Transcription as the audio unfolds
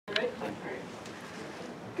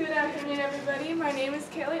Good afternoon, everybody. My name is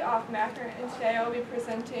Kaili Offenbacher, and today I will be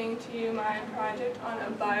presenting to you my project on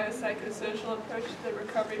a biopsychosocial approach to the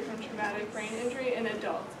recovery from traumatic brain injury in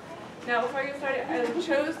adults. Now, before I get started, I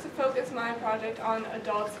chose to focus my project on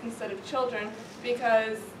adults instead of children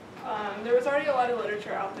because there was already a lot of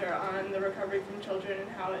literature out there on the recovery from children and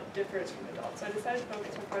how it differs from adults, so I decided to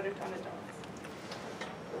focus my project on adults.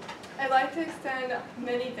 I'd like to extend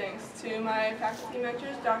many thanks to my faculty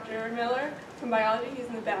mentors, Dr. Miller from biology, he's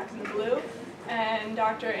in the back in the blue, and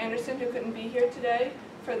Dr. Anderson, who couldn't be here today,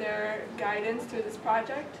 for their guidance through this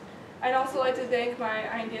project. I'd also like to thank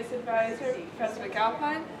my INDS advisor, Professor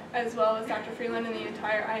McAlpine, as well as Dr. Freeland and the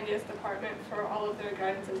entire INDS department for all of their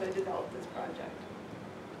guidance as I developed this project.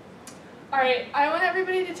 Alright, I want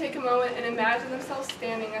everybody to take a moment and imagine themselves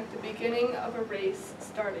standing at the beginning of a race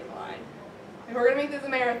starting line. And we're going to make this a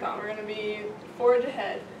marathon. We're going to be forward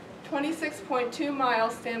ahead. 26.2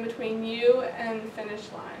 miles stand between you and the finish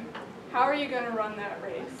line. How are you going to run that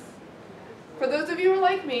race? For those of you who are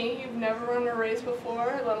like me, you've never run a race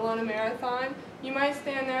before, let alone a marathon, you might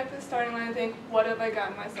stand there at the starting line and think, what have I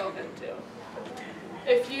gotten myself into?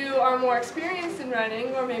 If you are more experienced in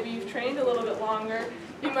running, or maybe you've trained a little bit longer,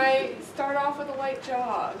 you might start off with a light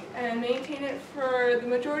jog and maintain it for the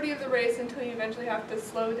majority of the race until you eventually have to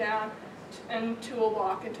slow down and to a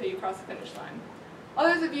walk until you cross the finish line.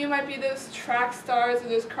 Others of you might be those track stars or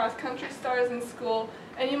those cross-country stars in school,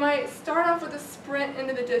 and you might start off with a sprint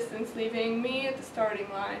into the distance, leaving me at the starting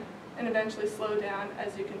line, and eventually slow down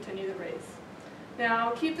as you continue the race.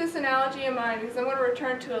 Now, keep this analogy in mind because I'm going to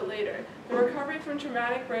return to it later. The recovery from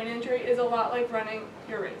traumatic brain injury is a lot like running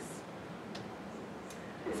your race.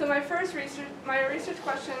 So my research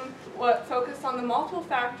question focused on the multiple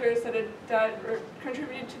factors that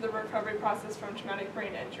contributed to the recovery process from traumatic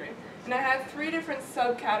brain injury. And I had three different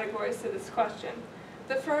subcategories to this question.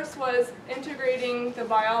 The first was integrating the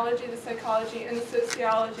biology, the psychology, and the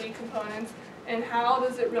sociology components, and how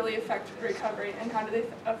does it really affect recovery, and how do they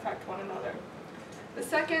affect one another. The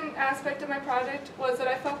second aspect of my project was that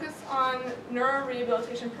I focused on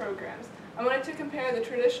neurorehabilitation programs. I wanted to compare the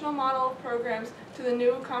traditional model of programs to the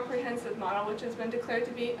new comprehensive model, which has been declared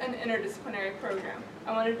to be an interdisciplinary program.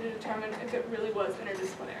 I wanted to determine if it really was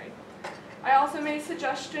interdisciplinary. I also made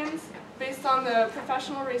suggestions based on the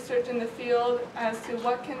professional research in the field as to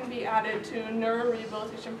what can be added to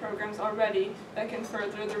neurorehabilitation programs already that can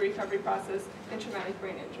further the recovery process in traumatic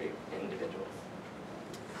brain injury individuals.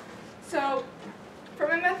 So, for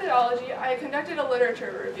my methodology, I conducted a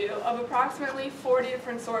literature review of approximately 40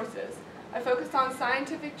 different sources. I focused on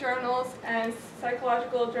scientific journals and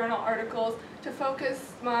psychological journal articles to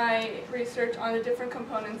focus my research on the different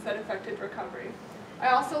components that affected recovery.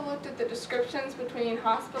 I also looked at the descriptions between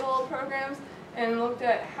hospital programs and looked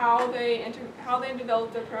at how they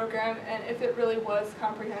developed their program and if it really was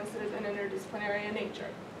comprehensive and interdisciplinary in nature.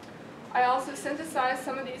 I also synthesized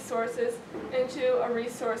some of these sources into a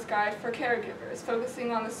resource guide for caregivers,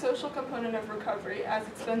 focusing on the social component of recovery as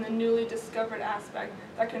it's been the newly discovered aspect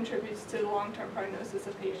that contributes to the long-term prognosis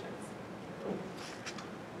of patients.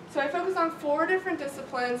 So I focused on 4 different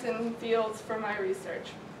disciplines and fields for my research.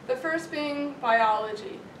 The first being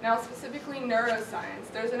biology, now specifically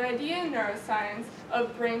neuroscience. There's an idea in neuroscience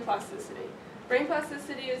of brain plasticity. Brain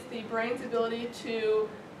plasticity is the brain's ability to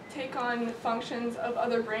take on functions of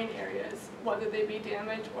other brain areas, whether they be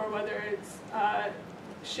damaged or whether it's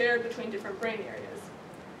shared between different brain areas.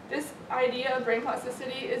 This idea of brain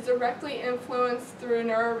plasticity is directly influenced through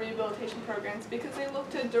neurorehabilitation programs because they look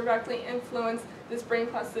to directly influence this brain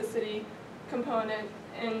plasticity component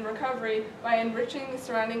in recovery by enriching the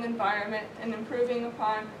surrounding environment and improving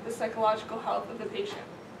upon the psychological health of the patient.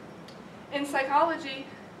 In psychology,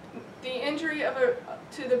 the injury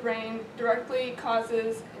to the brain directly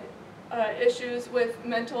causes issues with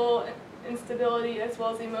mental instability as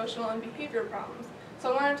well as emotional and behavior problems.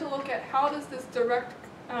 So I wanted to look at how does this direct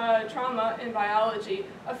trauma in biology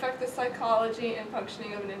affect the psychology and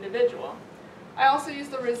functioning of an individual. I also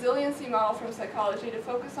used the resiliency model from psychology to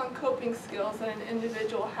focus on coping skills that an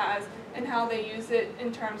individual has and how they use it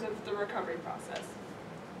in terms of the recovery process.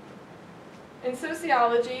 In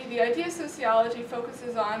sociology, the idea of sociology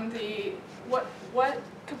focuses on what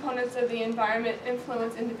components of the environment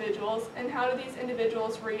influence individuals and how do these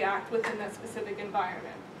individuals react within that specific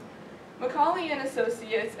environment. Macaulay and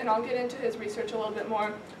Associates, and I'll get into his research a little bit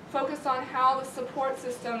more, focused on how the support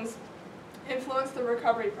systems influence the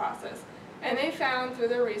recovery process. And they found through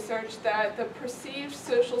their research that the perceived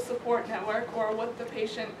social support network, or what the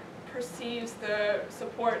patient perceives the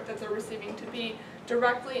support that they're receiving to be,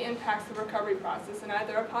 directly impacts the recovery process in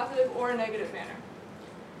either a positive or a negative manner.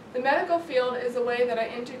 The medical field is a way that I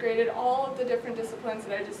integrated all of the different disciplines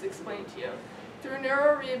that I just explained to you. Through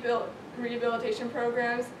neurorehabilitation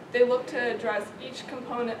programs, they look to address each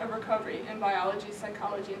component of recovery in biology,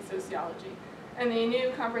 psychology, and sociology. And the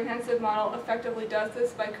new comprehensive model effectively does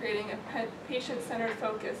this by creating a patient-centered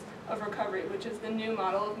focus of recovery, which is the new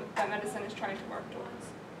model that medicine is trying to work towards.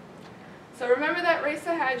 So remember that race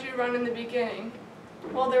I had you run in the beginning?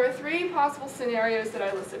 Well, there were 3 possible scenarios that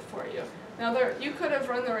I listed for you. Now, you could have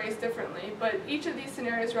run the race differently, but each of these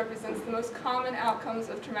scenarios represents the most common outcomes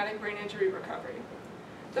of traumatic brain injury recovery.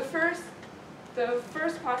 The first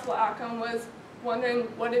possible outcome was wondering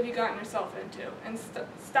what have you gotten yourself into, and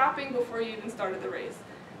stopping before you even started the race.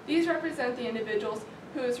 These represent the individuals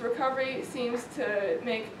whose recovery seems to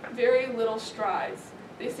make very little strides.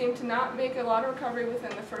 They seem to not make a lot of recovery within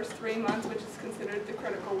the first 3 months, which is considered the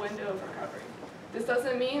critical window of recovery. This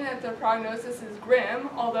doesn't mean that the prognosis is grim,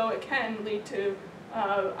 although it can lead to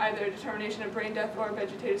either determination of brain death or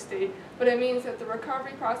vegetative state, but it means that the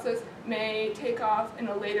recovery process may take off in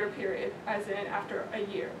a later period, as in after a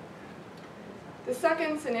year. The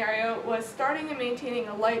second scenario was starting and maintaining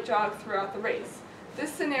a light jog throughout the race.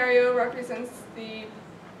 This scenario represents the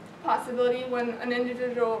possibility when an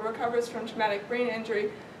individual recovers from traumatic brain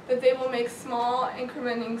injury that they will make small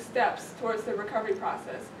incrementing steps towards the recovery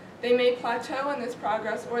process. They may plateau in this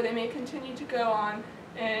progress, or they may continue to go on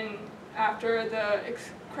after the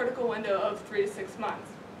critical window of 3 to 6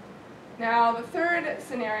 months. Now, the third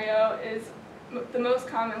scenario is the most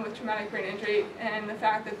common with traumatic brain injury, and the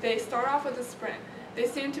fact that they start off with a sprint. They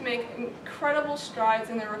seem to make incredible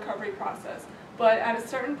strides in their recovery process, but at a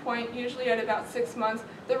certain point, usually at about 6 months,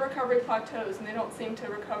 the recovery plateaus and they don't seem to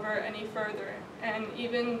recover any further. And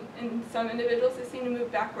even in some individuals, they seem to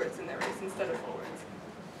move backwards in their race instead of forwards.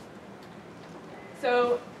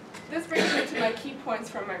 So this brings me to my key points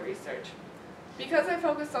from my research. Because I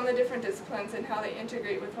focused on the different disciplines and how they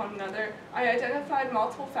integrate with one another, I identified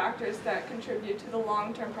multiple factors that contribute to the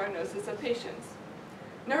long-term prognosis of patients.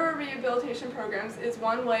 Neurorehabilitation programs is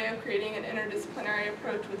one way of creating an interdisciplinary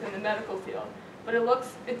approach within the medical field, but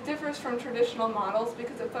it differs from traditional models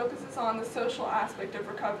because it focuses on the social aspect of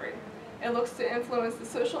recovery. It looks to influence the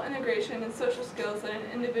social integration and social skills that an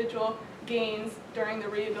individual gains during the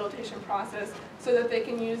rehabilitation process so that they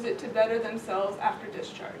can use it to better themselves after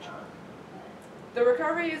discharge. The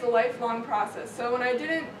recovery is a lifelong process, so when I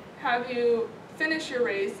didn't have you finish your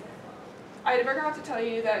race, I forgot to tell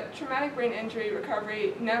you that traumatic brain injury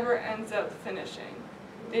recovery never ends up finishing.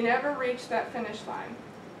 They never reach that finish line.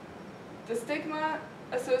 The stigma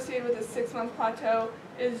associated with a 6-month plateau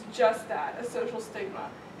is just that, a social stigma.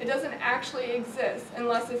 It doesn't actually exist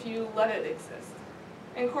unless if you let it exist.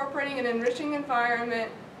 Incorporating an enriching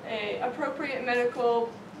environment, an appropriate medical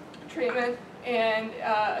treatment, and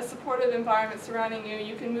a supportive environment surrounding you,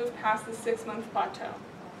 you can move past the 6-month plateau.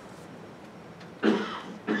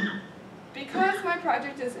 Because my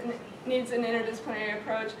project needs an interdisciplinary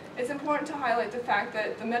approach, it's important to highlight the fact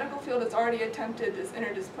that the medical field has already attempted this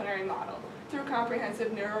interdisciplinary model through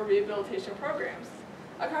comprehensive neurorehabilitation programs.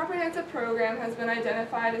 A comprehensive program has been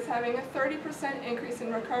identified as having a 30% increase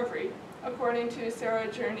in recovery, according to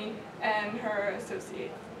Sarah Journey and her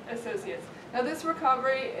associates. Now, this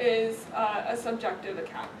recovery is a subjective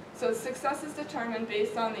account, so success is determined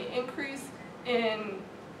based on the increase in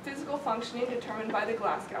physical functioning determined by the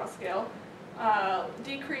Glasgow scale,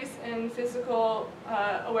 decrease in physical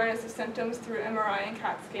awareness of symptoms through MRI and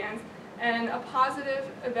CAT scans, and a positive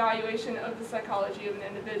evaluation of the psychology of an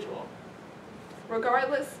individual.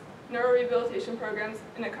 Regardless, neurorehabilitation programs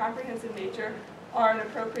in a comprehensive nature are an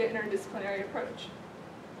appropriate interdisciplinary approach.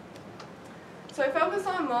 So I focus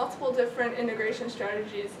on multiple different integration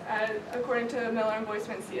strategies according to Miller and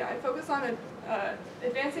Boyce-Mencia. I focus on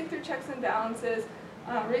advancing through checks and balances,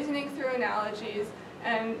 reasoning through analogies,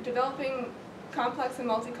 and developing complex and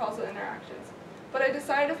multi-causal interactions. But I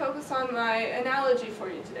decided to focus on my analogy for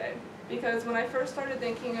you today, because when I first started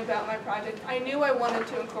thinking about my project, I knew I wanted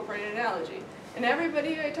to incorporate an analogy. And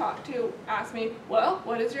everybody I talked to asked me, well,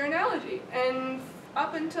 what is your analogy? And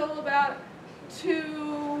up until about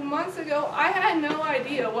 2 months ago, I had no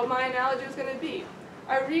idea what my analogy was going to be.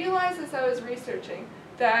 I realized as I was researching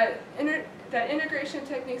that integration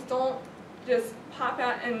techniques don't just pop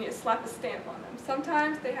out and you slap a stamp on them.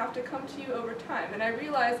 Sometimes they have to come to you over time. And I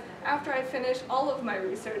realized after I finished all of my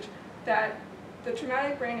research that the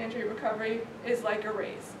traumatic brain injury recovery is like a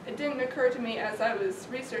race. It didn't occur to me as I was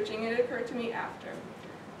researching, it occurred to me after.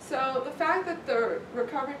 So the fact that the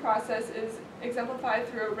recovery process is exemplified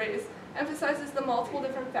through a race emphasizes the multiple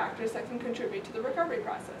different factors that can contribute to the recovery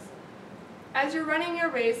process. As you're running your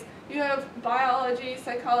race, you have biology,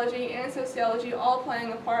 psychology, and sociology all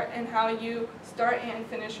playing a part in how you start and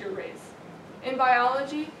finish your race. In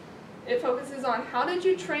biology, it focuses on how did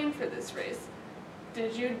you train for this race?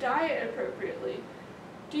 Did you diet appropriately?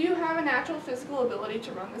 Do you have a natural physical ability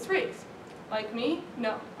to run this race? Like me?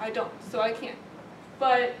 No, I don't, so I can't.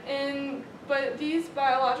 But these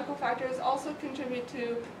biological factors also contribute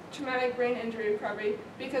to traumatic brain injury recovery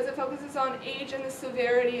because it focuses on age and the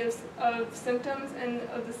severity of symptoms and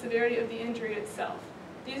of the severity of the injury itself.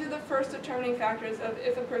 These are the first determining factors of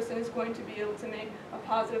if a person is going to be able to make a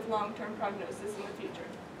positive long-term prognosis in the future.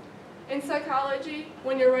 In psychology,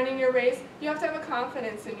 when you're running your race, you have to have a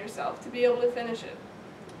confidence in yourself to be able to finish it.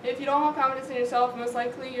 If you don't have confidence in yourself, most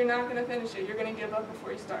likely you're not going to finish it. You're going to give up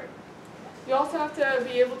before you start. You also have to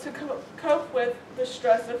be able to cope with the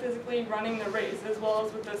stress of physically running the race, as well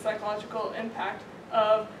as with the psychological impact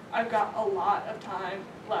of, I've got a lot of time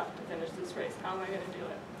left to finish this race. How am I going to do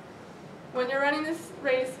it? When you're running this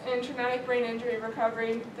race in traumatic brain injury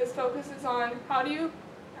recovery, this focuses on how do you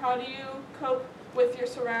cope with your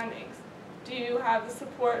surroundings? Do you have the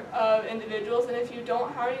support of individuals? And if you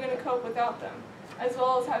don't, how are you going to cope without them? As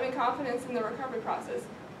well as having confidence in the recovery process.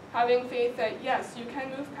 Having faith that, yes, you can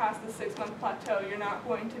move past the 6-month plateau. You're not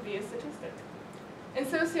going to be a statistic. In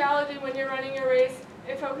sociology, when you're running your race,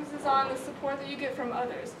 it focuses on the support that you get from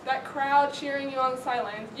others. That crowd cheering you on the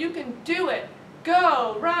sidelines. You can do it.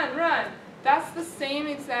 Go, run, run. That's the same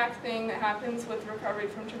exact thing that happens with recovery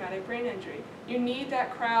from traumatic brain injury. You need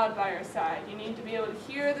that crowd by your side. You need to be able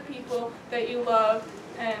to hear the people that you love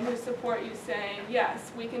and who support you saying,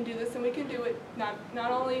 yes, we can do this and we can do it,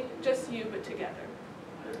 not only just you, but together.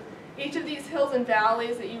 Each of these hills and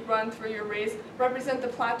valleys that you run through your race represent the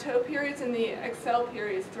plateau periods and the excel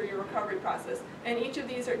periods through your recovery process, and each of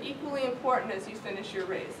these are equally important as you finish your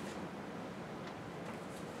race.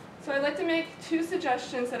 So I'd like to make 2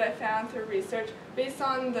 suggestions that I found through research based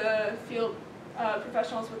on the field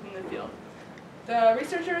professionals within the field. The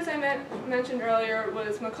researchers I mentioned earlier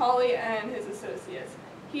was Macaulay and his associates.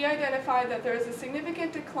 He identified that there is a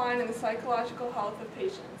significant decline in the psychological health of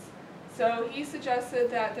patients. So he suggested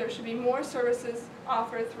that there should be more services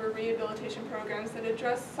offered through rehabilitation programs that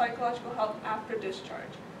address psychological health after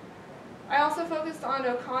discharge. I also focused on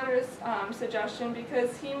O'Connor's suggestion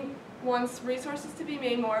because he wants resources to be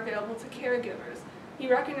made more available to caregivers. He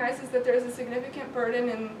recognizes that there is a significant burden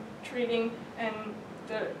in treating and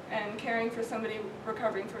caring for somebody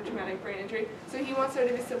recovering from traumatic brain injury, so he wants there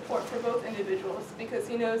to be support for both individuals because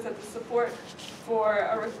he knows that the support for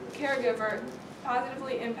a caregiver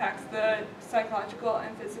positively impacts the psychological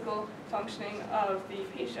and physical functioning of the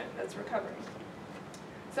patient that's recovering.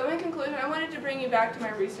 So in conclusion, I wanted to bring you back to my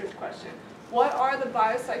research question. What are the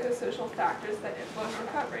biopsychosocial factors that influence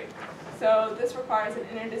recovery? So this requires an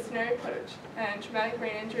interdisciplinary approach, and traumatic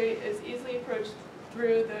brain injury is easily approached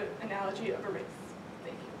through the analogy of a race.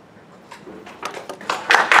 Thank you.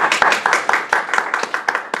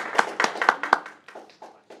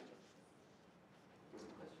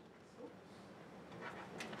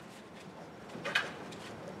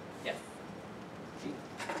 Yes.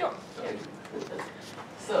 Sure. Okay.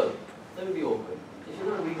 So, let me be awkward. If you're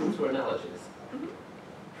going to read through analogies,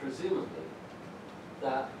 presumably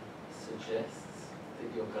that suggests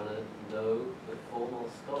that you're going to know the formal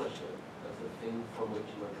scholarship of the thing from which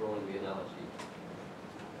you are drawing the analogy.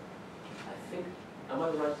 I think, am I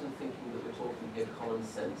right in thinking that we're talking here common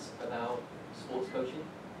sense about sports coaching?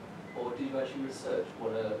 Or did you actually research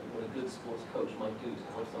what a good sports coach might do to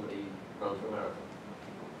help somebody run through a marathon?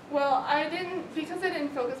 Well, because I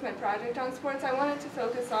didn't focus my project on sports, I wanted to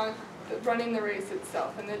focus on running the race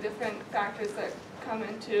itself and the different factors that come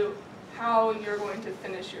into how you're going to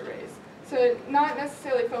finish your race. So not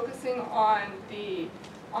necessarily focusing on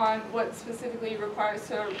what specifically requires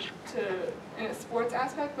to in a sports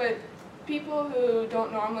aspect, but people who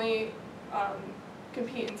don't normally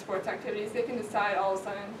compete in sports activities, they can decide all of a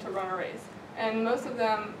sudden to run a race. And most of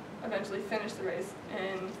them eventually finish the race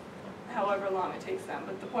in however long it takes them,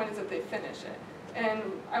 but the point is that they finish it. And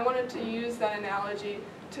I wanted to use that analogy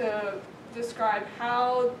to describe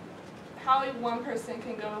how one person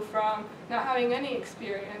can go from not having any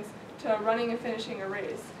experience to running and finishing a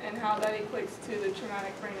race, and how that equates to the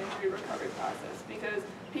traumatic brain injury recovery process. Because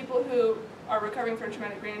people who are recovering from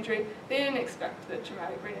traumatic brain injury, they didn't expect the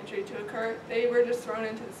traumatic brain injury to occur. They were just thrown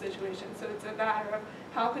into the situation. So it's a matter of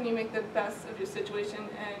how can you make the best of your situation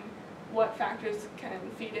and what factors can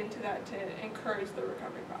feed into that to encourage the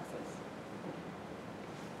recovery process.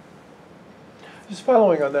 Just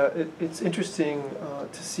following on that, it's interesting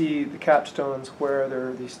to see the capstones where there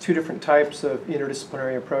are these two different types of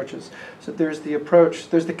interdisciplinary approaches. So there's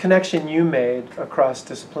the connection you made across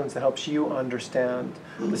disciplines that helps you understand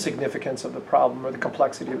the significance of the problem or the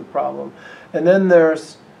complexity of the problem. And then there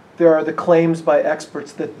are the claims by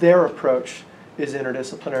experts that their approach is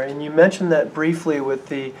interdisciplinary. And you mentioned that briefly with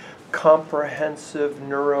the comprehensive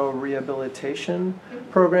neurorehabilitation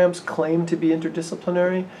programs claim to be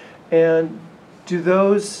interdisciplinary. And do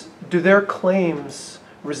their claims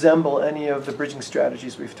resemble any of the bridging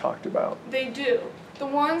strategies we've talked about? They do. The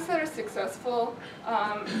ones that are successful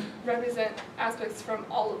represent aspects from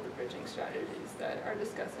all of the bridging strategies that are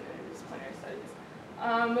discussed in interdisciplinary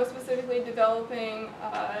studies. Most specifically, developing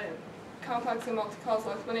complex and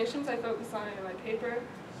multi-causal explanations. I focus on it in my paper.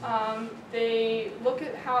 They look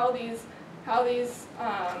at how these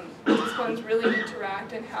disciplines really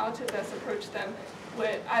interact and how to best approach them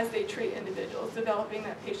as they treat individuals, developing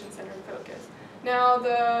that patient-centered focus. Now,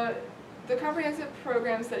 the comprehensive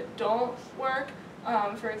programs that don't work,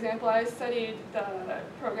 for example, I studied the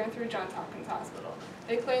program through Johns Hopkins Hospital.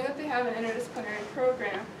 They claim that they have an interdisciplinary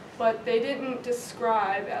program, but they didn't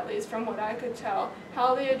describe, at least from what I could tell,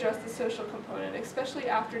 how they address the social component, especially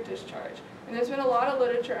after discharge. And there's been a lot of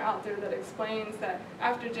literature out there that explains that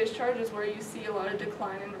after discharge is where you see a lot of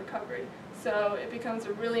decline in recovery. So it becomes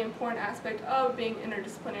a really important aspect of being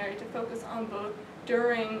interdisciplinary to focus on both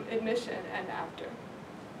during admission and after.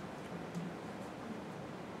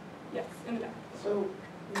 Yes, in the back. So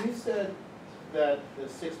you said that the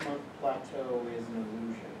 6-month plateau is an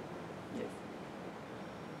illusion. Yes.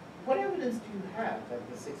 What evidence do you have that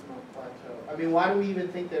the 6-month plateau? I mean, why do we even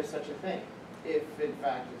think there's such a thing, if in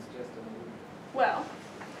fact it's just an illusion? Well,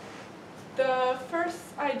 the first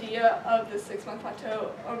idea of the 6-month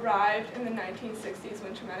plateau arrived in the 1960s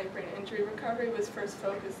when traumatic brain injury recovery was first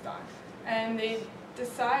focused on. And they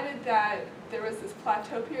decided that there was this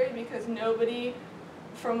plateau period because nobody,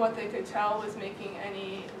 from what they could tell, was making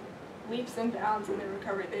any leaps and bounds in their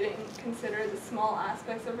recovery. They didn't consider the small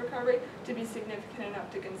aspects of recovery to be significant enough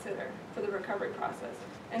to consider for the recovery process.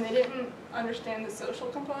 And they didn't understand the social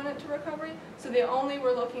component to recovery, so they only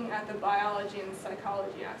were looking at the biology and the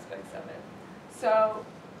psychology aspects of it. So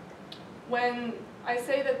when I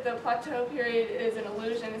say that the plateau period is an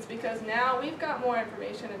illusion, it's because now we've got more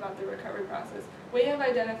information about the recovery process. We have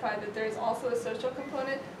identified that there's also a social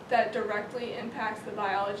component that directly impacts the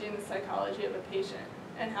biology and the psychology of a patient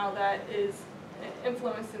and how that is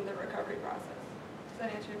influenced in the recovery process. Does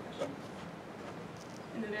that answer your question?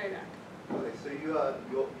 In the very back. Okay, so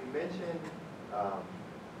you mentioned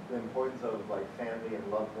the importance of like family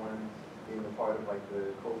and loved ones being a part of like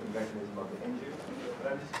the coping mechanism of the injury.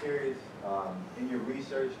 But I'm just curious, in your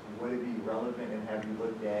research, would it be relevant and have you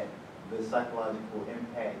looked at the psychological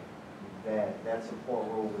impact that that support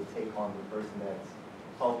role would take on the person that's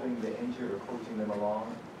helping the injured or coaching them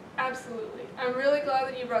along? Absolutely. I'm really glad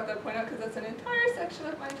that you brought that point up because that's an entire section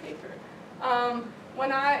of my paper.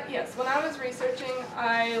 When I was researching,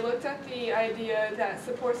 I looked at the idea that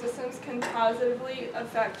support systems can positively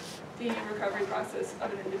affect the recovery process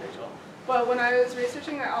of an individual. But when I was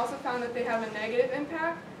researching, I also found that they have a negative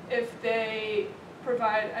impact if they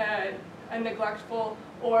provide a neglectful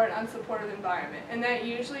or an unsupportive environment. And that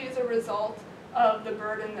usually is a result of the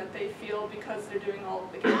burden that they feel because they're doing all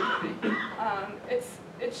of the caregiving.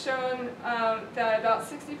 It's shown that about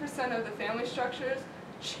 60% of the family structures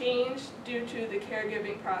change due to the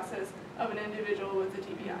caregiving process of an individual with a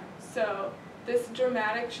TBI. So this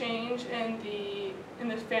dramatic change in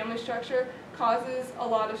the family structure causes a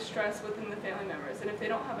lot of stress within the family members. And if they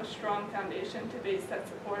don't have a strong foundation to base that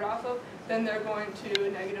support off of, then they're going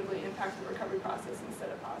to negatively impact the recovery process instead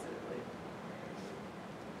of positively.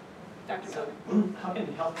 Dr. So how can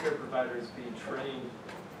healthcare providers be trained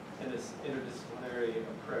in this interdisciplinary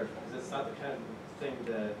approach? Because it's not the kind of thing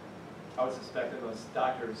that I would suspect that most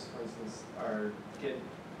doctors, for instance,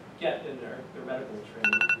 get in their medical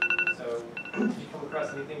training. So did you come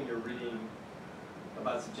across anything in your reading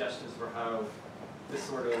about suggestions for how this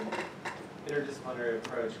sort of interdisciplinary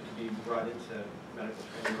approach could be brought into medical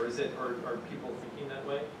training, or are people thinking that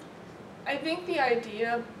way? I think the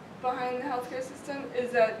idea behind the healthcare system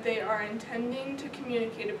is that they are intending to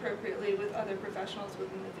communicate appropriately with other professionals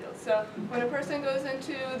within the field. So when a person goes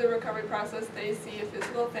into the recovery process, they see a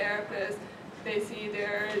physical therapist, they see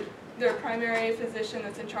their primary physician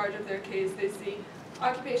that's in charge of their case, they see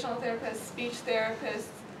occupational therapists, speech therapists,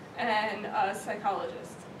 and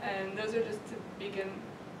psychologists. And those are just to begin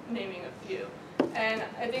naming a few. And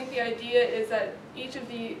I think the idea is that each of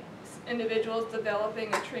the individuals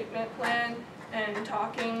developing a treatment plan and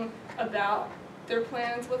talking about their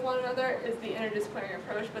plans with one another is the interdisciplinary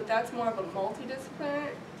approach, but that's more of a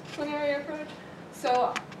multidisciplinary approach.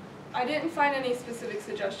 So I didn't find any specific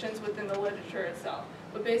suggestions within the literature itself,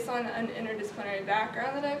 but based on an interdisciplinary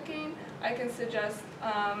background that I've gained, I can suggest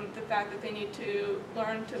the fact that they need to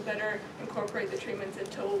learn to better incorporate the treatments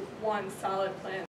into one solid plan.